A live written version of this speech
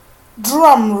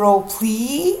Drum roll,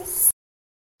 please.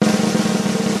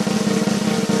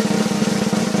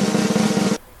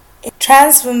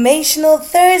 Transformational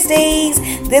Thursdays.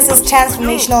 This is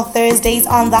Transformational Thursdays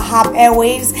on the Hub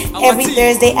Airwaves every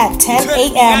Thursday at 10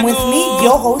 a.m. with me,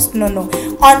 your host, Nono.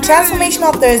 On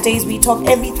Transformational Thursdays, we talk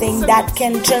everything that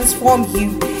can transform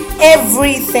you.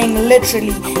 Everything,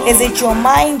 literally. Is it your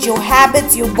mind, your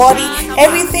habits, your body?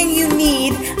 Everything you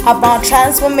need about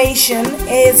transformation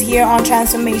is here on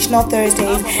Transformational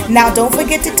Thursdays. Now, don't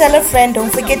forget to tell a friend.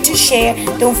 Don't forget to share.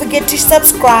 Don't forget to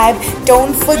subscribe.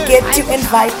 Don't forget to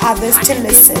invite others to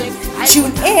listen.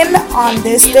 Tune in on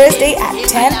this Thursday at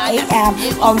 10 a.m.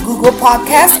 on Google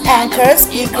Podcasts, Anchor,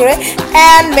 Speaker,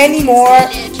 and many more.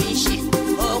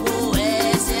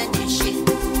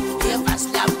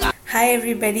 Hi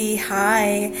everybody,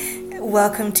 hi.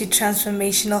 Welcome to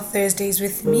Transformational Thursdays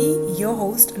with me, your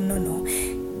host, Nono.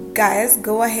 Guys,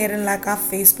 go ahead and like our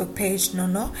Facebook page,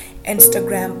 Nono,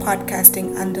 Instagram,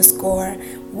 podcasting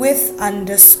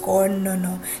 _with_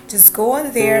 Nono. Just go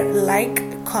on there,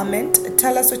 like, comment,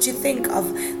 tell us what you think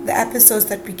of the episodes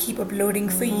that we keep uploading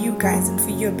for you guys and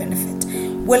for your benefit.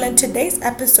 Well, in today's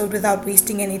episode, without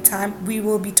wasting any time, we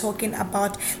will be talking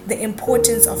about the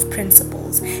importance of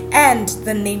principles and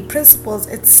the name principles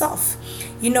itself.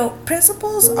 You know,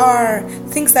 principles are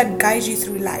things that guide you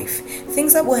through life,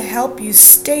 things that will help you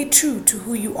stay true to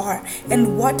who you are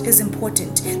and what is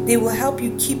important. They will help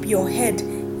you keep your head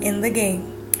in the game.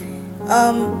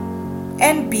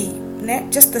 And B,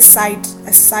 just a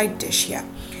side dish here.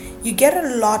 You get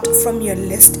a lot from your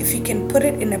list if you can put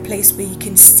it in a place where you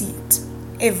can see it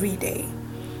every day.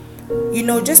 You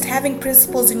know, just having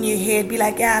principles in your head, be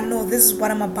like, yeah, no, this is what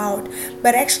I'm about.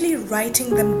 But actually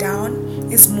writing them down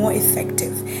is more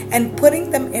effective. And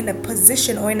putting them in a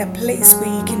position or in a place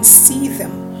where you can see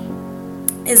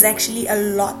them is actually a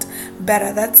lot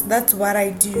better. That's what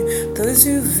I do. Those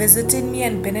who visited me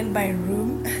and been in my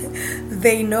room,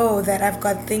 they know that I've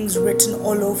got things written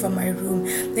all over my room,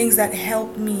 things that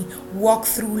help me walk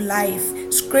through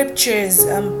life, scriptures,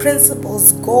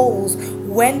 principles, goals,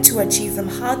 when to achieve them,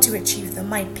 how to achieve them,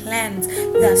 my plans.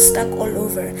 They're stuck all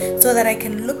over so that I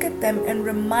can look at them and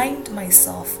remind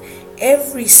myself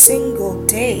every single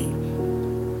day,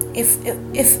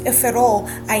 if at all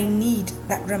I need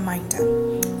that reminder.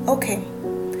 Okay,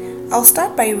 I'll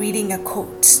start by reading a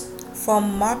quote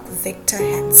from Mark Victor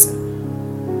Hansen.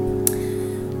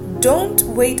 Don't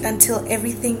wait until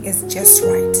everything is just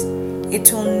right.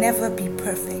 It will never be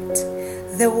perfect.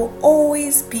 There will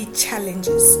always be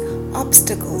challenges,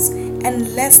 obstacles,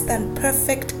 and less than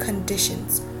perfect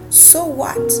conditions. So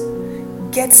what?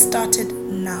 Get started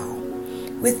now.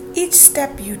 With each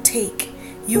step you take,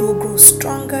 you will grow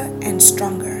stronger and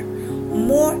stronger,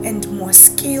 more and more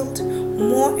skilled,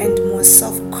 more and more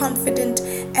self-confident,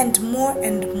 and more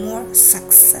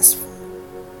successful.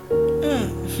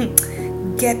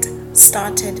 Get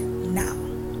started now.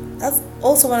 That's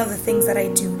also one of the things that I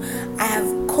do. I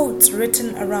have quotes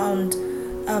written around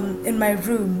in my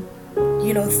room,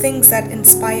 you know, things that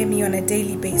inspire me on a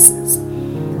daily basis.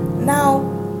 Now,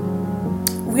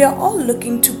 we are all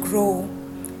looking to grow,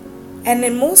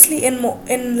 and mostly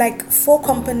in like 4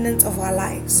 components of our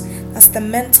lives. That's the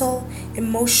mental,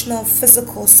 emotional,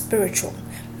 physical, spiritual.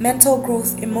 Mental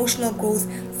growth, emotional growth,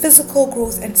 physical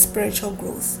growth, and spiritual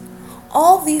growth.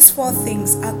 All these 4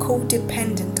 things are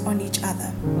codependent on each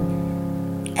other.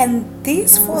 And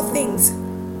these 4 things,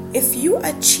 if you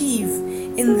achieve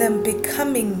in them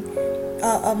becoming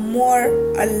more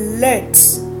alert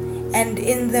and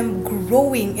in them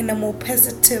growing in a more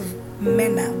positive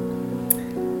manner,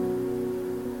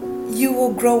 you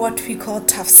will grow what we call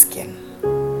tough skin.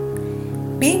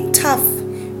 Being tough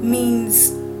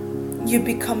means you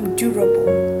become durable,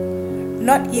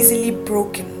 not easily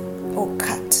broken or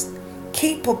cut,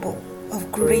 capable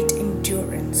of great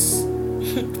endurance.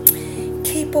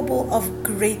 Capable of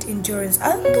great endurance.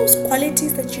 Aren't those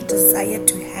qualities that you desire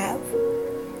to have?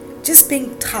 Just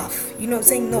being tough, you know,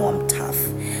 saying, no, I'm tough.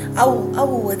 I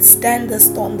will withstand the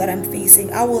storm that I'm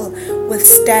facing. I will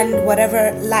withstand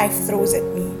whatever life throws at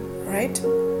me, right?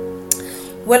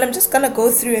 Well, I'm just going to go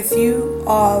through a few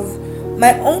of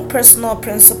my own personal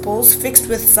principles fixed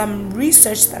with some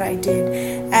research that I did,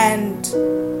 and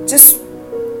just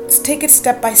take it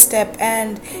step by step,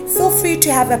 and feel free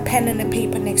to have a pen and a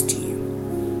paper next to you.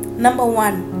 Number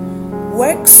 1,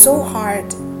 work so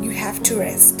hard you have to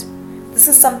rest. This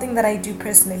is something that I do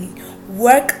personally.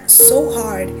 Work so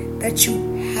hard that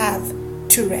you have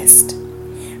to rest.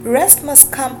 Rest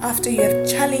must come after you have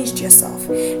challenged yourself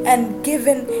and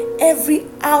given every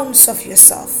ounce of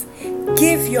yourself.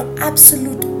 Give your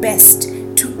absolute best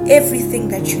to everything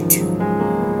that you do.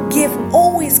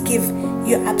 Always give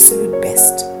your absolute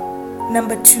best.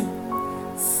 Number 2,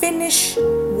 finish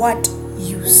what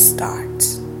you start.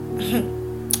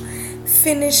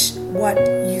 Finish what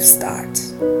you start.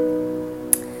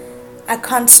 I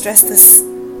can't stress this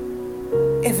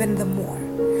even the more.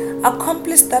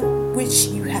 Accomplish that which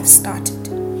you have started.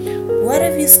 What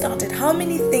have you started? How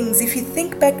many things, if you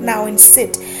think back now and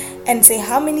sit and say,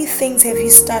 how many things have you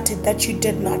started that you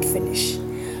did not finish?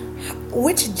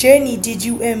 Which journey did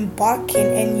you embark in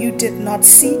and you did not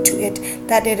see to it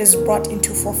that it is brought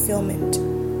into fulfillment?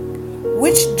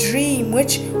 Which dream,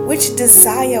 which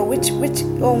desire, which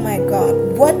oh my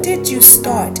God, what did you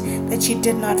start that you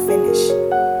did not finish?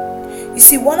 You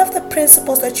see, one of the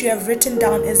principles that you have written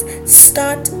down is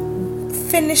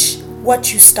finish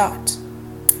what you start.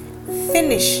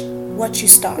 Finish what you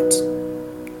start.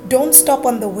 Don't stop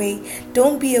on the way.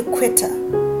 Don't be a quitter.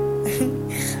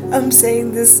 I'm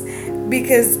saying this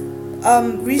because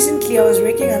recently I was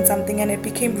working on something and it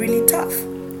became really tough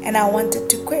and I wanted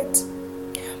to quit.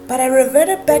 But I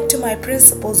reverted back to my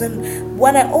principles, and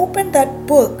when I opened that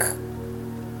book,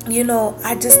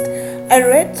 I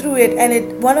read through it,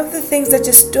 and one of the things that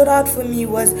just stood out for me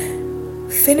was,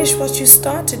 finish what you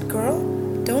started, girl.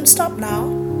 Don't stop now.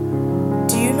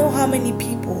 Do you know how many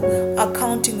people are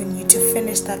counting on you to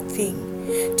finish that thing?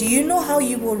 Do you know how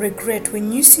you will regret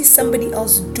when you see somebody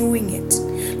else doing it,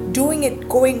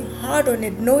 going hard on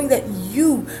it, knowing that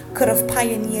you could have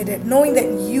pioneered it, knowing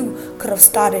that you could have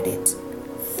started it?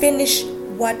 Finish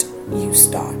what you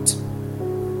start.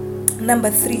 Number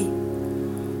 3,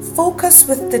 focus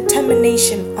with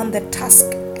determination on the task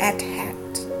at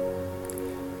hand.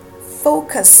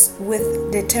 Focus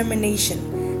with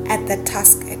determination at the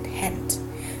task at hand.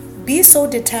 Be so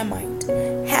determined.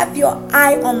 Have your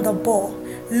eye on the ball.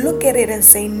 Look at it and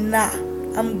say, nah,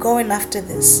 I'm going after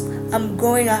this. I'm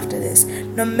going after this.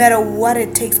 No matter what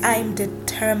it takes, I am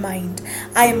determined.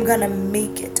 I am going to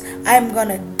make it. I am going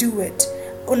to do it.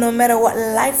 No matter what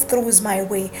life throws my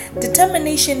way.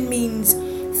 Determination means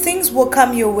things will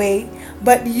come your way,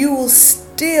 but you will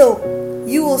still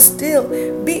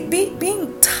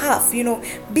being tough,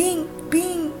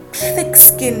 being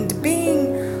thick-skinned,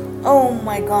 being, oh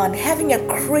my God, having a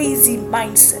crazy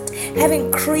mindset, having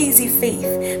crazy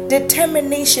faith,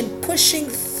 determination, pushing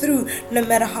through no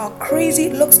matter how crazy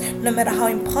it looks, no matter how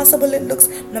impossible it looks,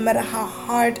 no matter how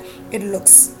hard it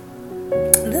looks.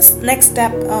 This next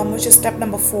step, which is step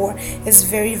number 4, is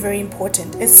very, very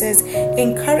important. It says,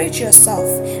 encourage yourself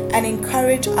and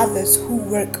encourage others who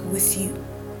work with you.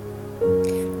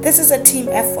 This is a team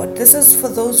effort. This is for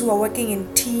those who are working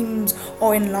in teams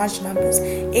or in large numbers.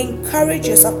 Encourage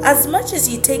yourself. As much as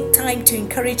you take time to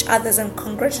encourage others and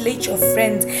congratulate your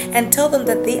friends and tell them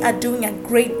that they are doing a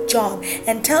great job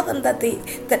and tell them that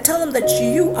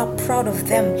you are proud of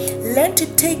them, learn to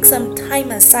take some time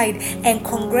aside and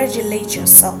congratulate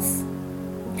yourself.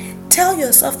 Tell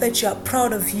yourself that you are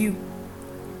proud of you.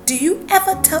 Do you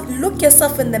ever look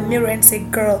yourself in the mirror and say,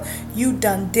 girl, you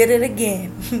done did it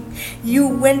again. You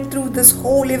went through this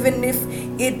whole, even if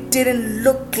it didn't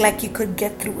look like you could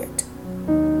get through it?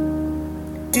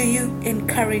 Do you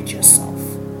encourage yourself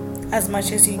as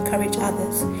much as you encourage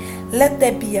others? Let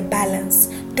there be a balance.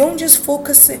 Don't just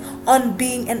focus on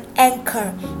being an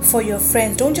anchor for your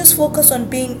friends. Don't just focus on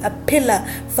being a pillar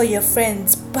for your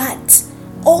friends, but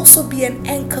also be an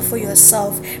anchor for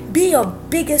yourself. Be your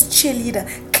biggest cheerleader.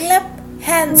 Clap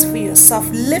hands for yourself.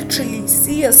 Literally,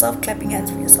 see yourself clapping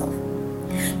hands for yourself.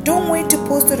 Don't wait to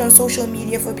post it on social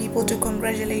media for people to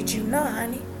congratulate you. Nah,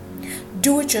 honey.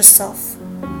 Do it yourself.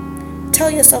 Tell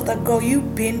yourself that, girl,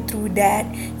 you've been through that.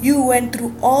 You went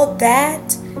through all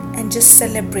that, and just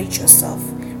celebrate yourself.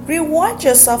 Reward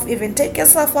yourself even. Take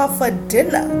yourself out for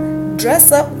dinner.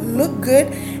 Dress up, look good,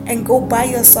 and go buy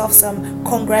yourself some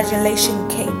congratulation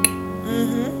cake.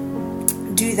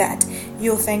 Do that.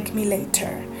 You'll thank me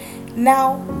later.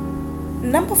 Now,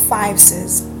 number 5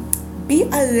 says, be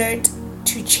alert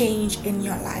to change in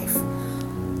your life.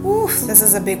 Oof, this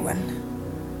is a big one.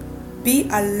 Be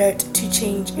alert to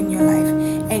change in your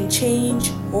life and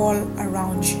change all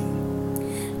around you.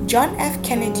 John F.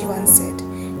 Kennedy once said,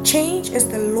 change is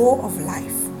the law of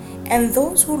life, and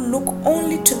those who look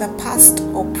only to the past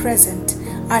or present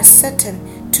are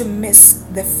certain to miss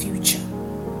the future.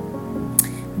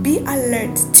 Be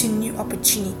alert to new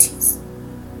opportunities.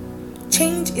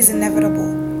 Change is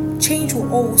inevitable. Change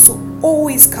will also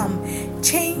always come.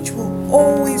 Change will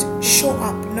always show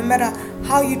up, no matter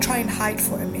how you try and hide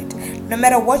from it. No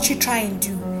matter what you try and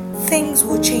do, things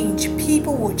will change.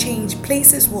 People will change.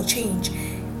 Places will change.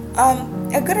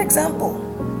 A good example.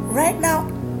 Right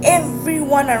now,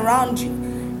 everyone around you,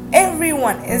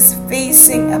 everyone is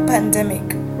facing a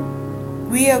pandemic.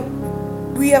 We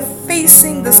are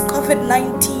facing this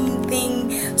COVID-19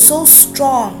 thing so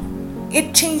strong.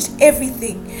 It changed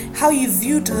everything. How you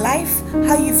viewed life,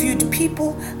 how you viewed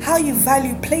people, how you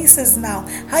value places now,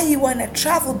 how you want to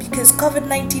travel because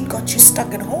COVID-19 got you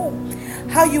stuck at home.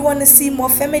 How you want to see more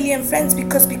family and friends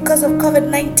because of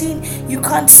COVID-19 you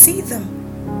can't see them.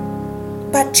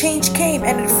 But change came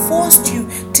and it forced you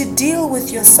to deal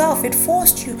with yourself. It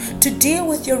forced you to deal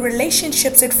with your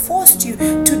relationships. It forced you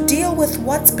to deal with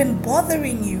what's been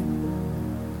bothering you.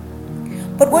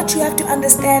 But what you have to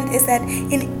understand is that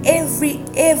in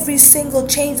every single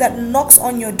change that knocks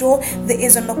on your door, there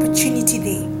is an opportunity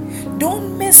there.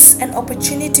 Don't miss an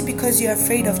opportunity because you're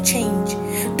afraid of change.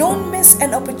 Don't miss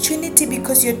an opportunity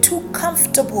because you're too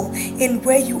comfortable in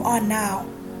where you are now.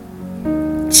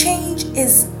 Change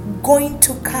is going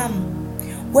to come.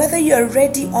 Whether you're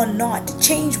ready or not,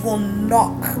 change will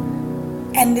knock.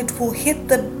 And it will hit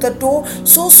the door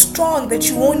so strong that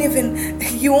you won't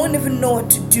even know what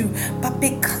to do. But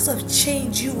because of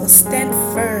change, you will stand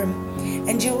firm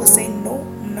and you will say, no.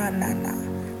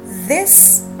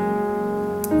 This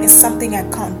is something I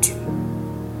can't do.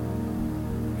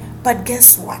 But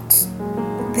guess what?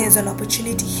 There's an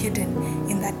opportunity hidden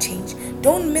in that change.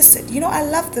 Don't miss it. I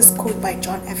love this quote by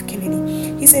John F.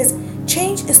 Kennedy. He says,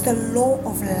 change is the law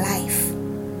of life.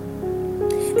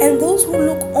 And those who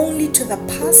look only to the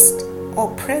past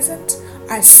or present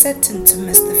are certain to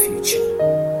miss the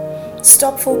future.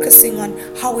 Stop focusing on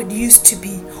how it used to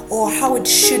be or how it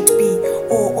should be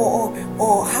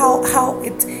or how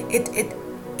it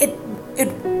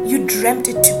you dreamt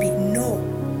it to be. No.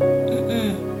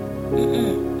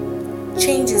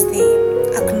 Change is there.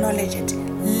 Acknowledge it.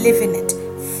 Live in it.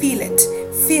 Feel it.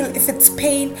 If it's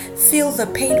pain, feel the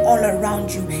pain all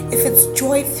around you. If it's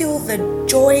joy, feel the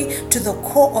joy to the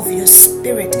core of your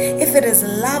spirit. If it is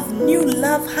love, new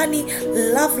love, honey,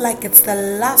 love like it's the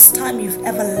last time you've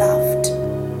ever loved.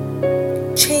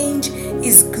 Change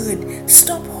is good.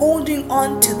 Stop holding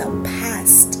on to the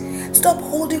past. Stop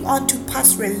holding on to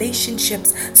past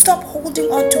relationships. Stop holding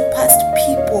on to past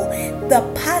people. The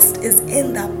past is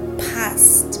in the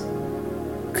past.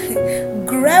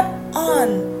 Grab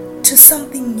on to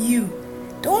something new.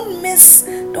 Don't miss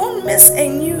a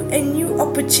new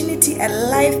opportunity at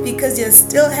life because you're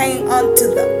still hanging on to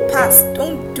the past.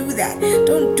 Don't do that.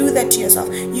 Don't do that to yourself.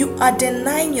 You are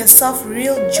denying yourself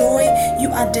real joy.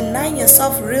 You are denying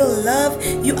yourself real love.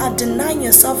 You are denying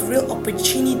yourself real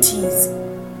opportunities.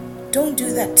 Don't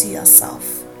do that to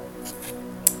yourself.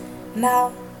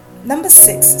 Now, number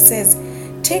 6 says,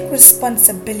 take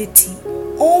responsibility.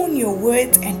 Own your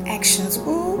words and actions.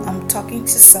 Ooh, I'm talking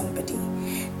to somebody.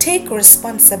 Take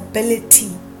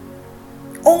responsibility.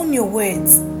 Own your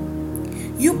words.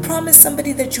 You promise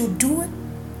somebody that you'll do it.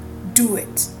 Do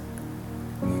it.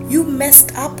 You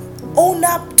messed up. Own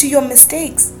up to your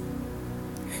mistakes.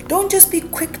 Don't just be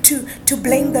quick to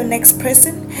blame the next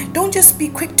person. Don't just be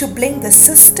quick to blame the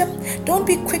system. Don't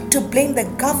be quick to blame the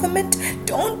government.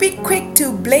 Don't be quick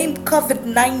to blame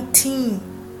COVID-19.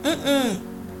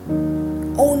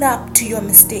 Own up to your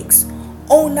mistakes.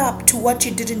 Own up to what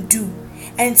you didn't do.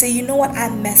 And say, you know what, I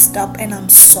messed up and I'm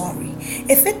sorry.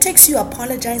 If it takes you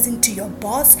apologizing to your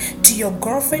boss, to your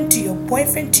girlfriend, to your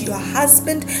boyfriend, to your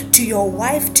husband, to your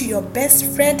wife, to your best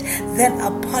friend, then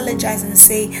apologize and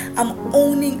say, I'm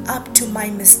owning up to my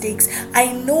mistakes.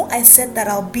 I know I said that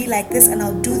I'll be like this and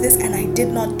I'll do this and I did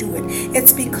not do it.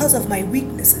 It's because of my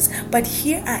weaknesses. But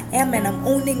here I am and I'm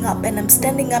owning up and I'm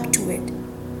standing up to it.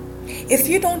 If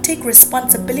you don't take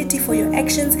responsibility for your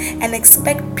actions and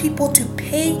expect people to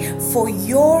pay for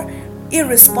your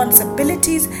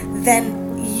irresponsibilities,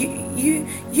 then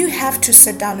you have to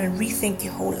sit down and rethink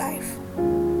your whole life.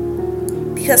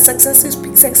 Because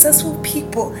successful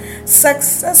people,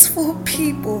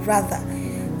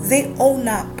 they own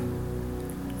up.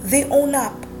 They own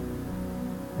up.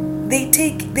 They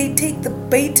take the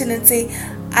baiting and say,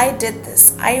 I did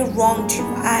this. I wronged you.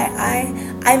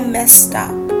 I messed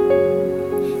up.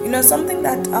 Something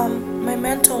that my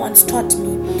mentor once taught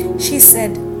me, she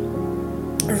said,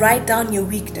 write down your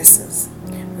weaknesses,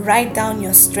 write down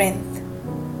your strength,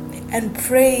 and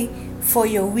pray for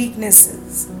your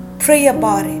weaknesses. Pray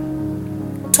about it.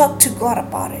 Talk to God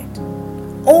about it.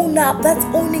 Own up. That's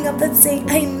owning up. That's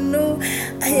saying, I know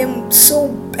I am so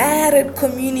bad at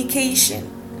communication.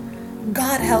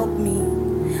 God help me.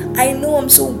 I know I'm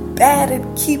so bad at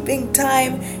keeping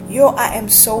time. I am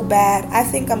so bad. I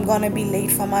think I'm gonna be late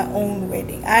for my own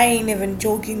wedding. I ain't even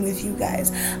joking with you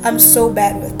guys. I'm so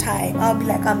bad with time. I'll be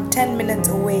like, I'm 10 minutes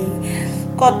away.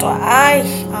 I'm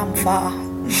far.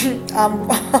 I'm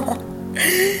far.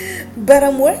 But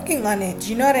I'm working on it.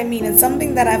 You know what I mean? It's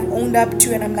something that I've owned up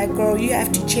to, and I'm like, girl, you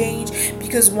have to change,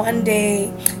 because one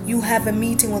day you have a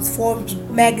meeting with Forbes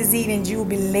magazine and you will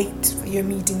be late for your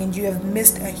meeting and you have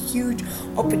missed a huge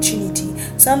opportunity.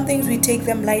 Some things we take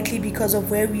them lightly because of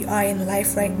where we are in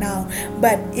life right now.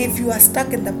 But if you are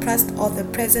stuck in the past or the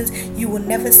present, you will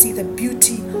never see the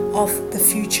beauty of the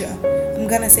future. I'm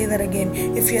gonna say that again.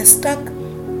 If you're stuck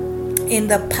in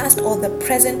the past or the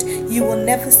present, you will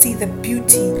never see the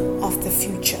beauty of the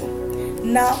future.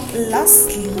 Now,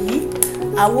 lastly,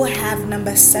 I will have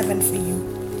number 7 for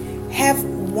you. Have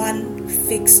one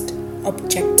fixed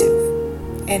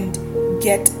objective and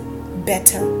get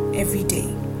better every day.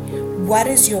 What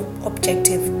is your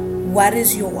objective? What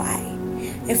is your why?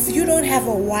 If you don't have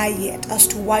a why yet as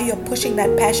to why you're pushing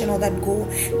that passion or that goal,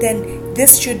 then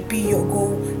this should be your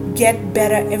goal. Get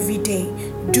better every day.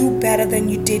 Do better than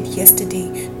you did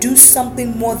yesterday. Do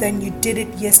something more than you did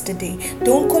it yesterday.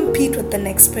 Don't compete with the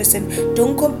next person.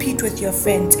 Don't compete with your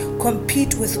friends.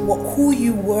 Compete with who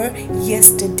you were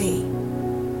yesterday.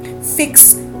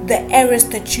 Fix the errors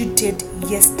that you did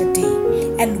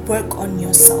yesterday and work on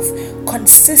yourself.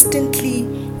 Consistently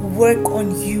work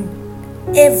on you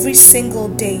every single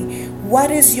day. What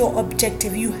is your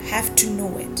objective? You have to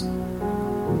know it.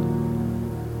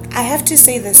 I have to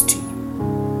say this to you.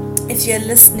 If you're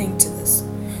listening to this,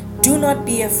 do not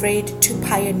be afraid to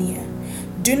pioneer.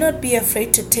 Do not be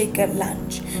afraid to take a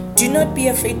lunge. Do not be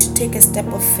afraid to take a step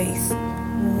of faith.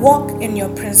 Walk in your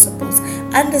principles.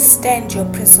 Understand your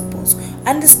principles.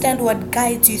 Understand what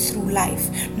guides you through life.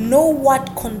 Know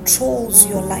what controls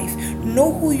your life.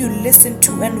 Know who you listen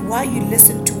to and why you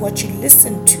listen to what you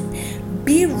listen to.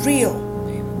 Be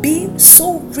real. Be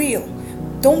so real.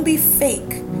 Don't be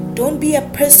fake. Don't be a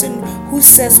person who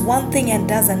says one thing and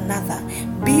does another.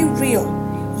 Be real.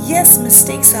 Yes,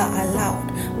 mistakes are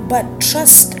allowed, but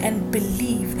trust and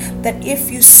believe that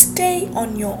if you stay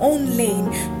on your own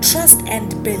lane, trust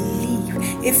and believe,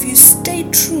 if you stay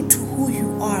true to who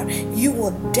you are, you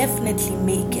will definitely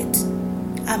make it.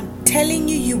 I'm telling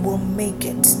you, you will make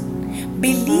it.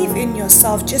 Believe in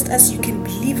yourself just as you can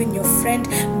believe in your friend.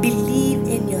 Believe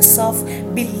in yourself.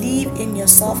 Believe in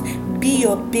yourself. Be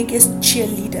your biggest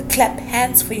cheerleader. Clap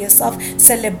hands for yourself.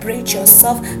 Celebrate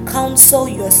yourself. Counsel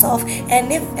yourself.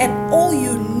 And if at all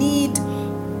you need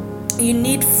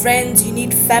friends, you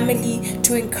need family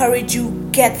to encourage you,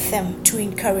 get them to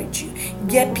encourage you.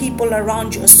 Get people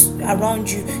around you.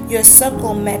 Your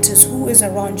circle matters. Who is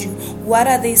around you? What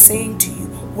are they saying to you?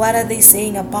 What are they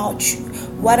saying about you?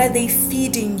 What are they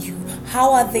feeding you?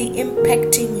 How are they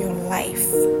impacting your life?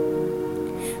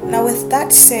 Now, with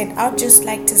that said, I'd just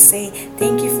like to say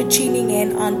thank you for tuning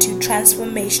in onto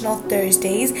Transformational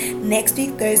Thursdays. Next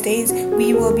week, Thursdays,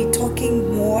 we will be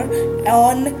talking more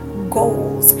on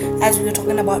goals, as we were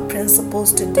talking about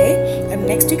principles today. And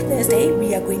next week, Thursday,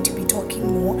 we are going to be talking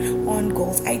more on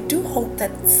goals. I do hope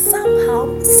that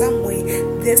somehow, some way,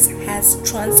 this has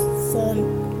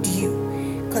transformed you.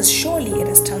 Because surely it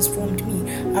has transformed me.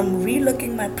 I'm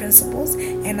relooking my principles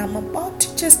and I'm about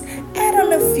to just add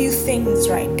on a few things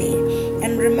right there.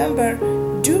 And remember,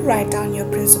 do write down your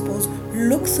principles,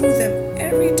 look through them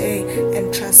every day,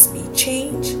 and trust me,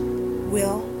 change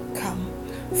will come.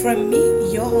 From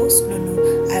me, your host,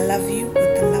 Nunu, I love you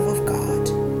with the